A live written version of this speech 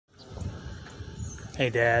Hey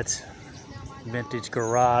dads, Vintage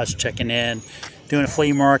Garage checking in, doing a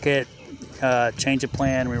flea market, change of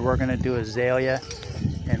plan. We were going to do azalea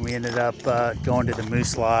and we ended up going to the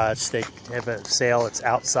Moose Lodge. They have a sale that's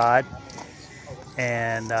outside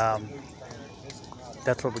and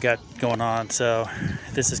that's what we got going on. So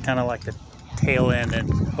this is kind of like the tail end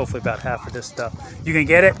and hopefully about half of this stuff. You can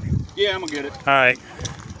get it? Yeah, I'm gonna get it. All right.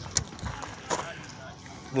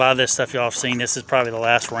 A lot of this stuff y'all have seen. This is probably the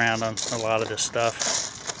last round on a lot of this stuff.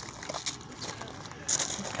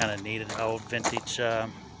 Kind of neat, an old vintage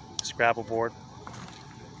Scrabble board.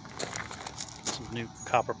 Some new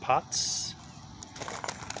copper pots.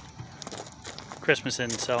 Christmas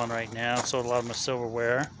isn't selling right now. Sold a lot of my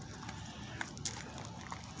silverware.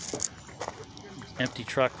 Empty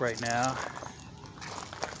truck right now.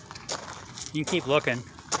 You can keep looking.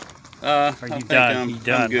 Are you done? You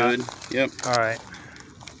done? I'm good. Huh? Yep. All right.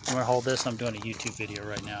 I'm gonna hold this. I'm doing a YouTube video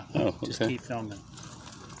right now. Oh, okay. Just keep filming.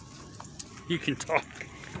 You can talk.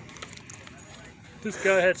 This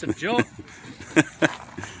guy had some junk.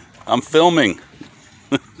 I'm filming.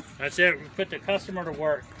 That's it. We put the customer to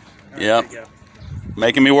work. Right, yep.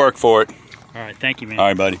 Making me work for it. All right. Thank you, man. All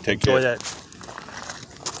right, buddy. Take care. Enjoy that.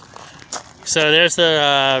 So there's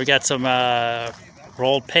the. We got some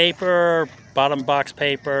rolled paper, bottom box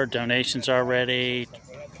paper, donations already.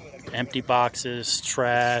 Empty boxes,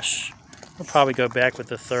 trash. We'll probably go back with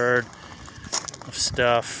the third of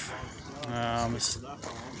stuff. I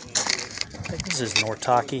think this is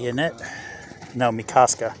Nortaki, isn't it? No,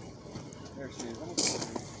 Mikaska.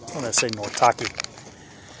 I'm going to say Nortaki.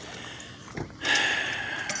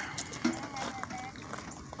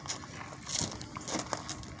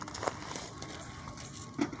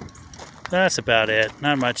 That's about it.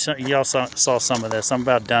 Not much. Y'all saw some of this. I'm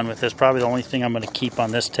about done with this. Probably the only thing I'm going to keep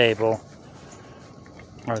on this table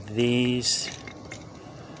are these.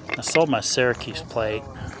 I sold my Syracuse plate.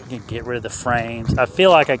 I can get rid of the frames. I feel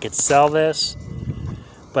like I could sell this,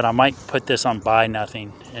 but I might put this on Buy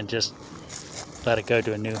Nothing and just let it go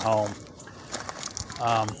to a new home.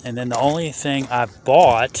 And then the only thing I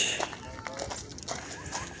bought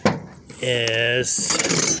is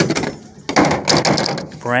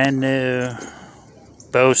brand new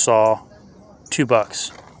bow saw,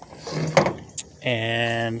 $2.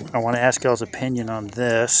 And I want to ask y'all's opinion on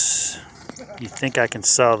this. Do you think I can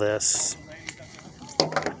sell this?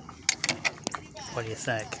 What do you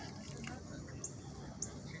think?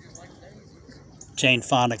 Jane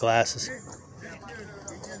Fonda glasses.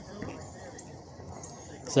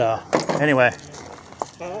 So, anyway.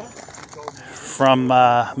 From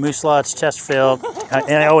Moose Lodge, Chesterfield.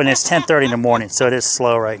 And it's 10:30 in the morning, so it is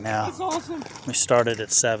slow right now. That's awesome. We started at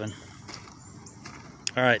 7.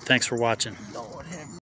 All right, thanks for watching.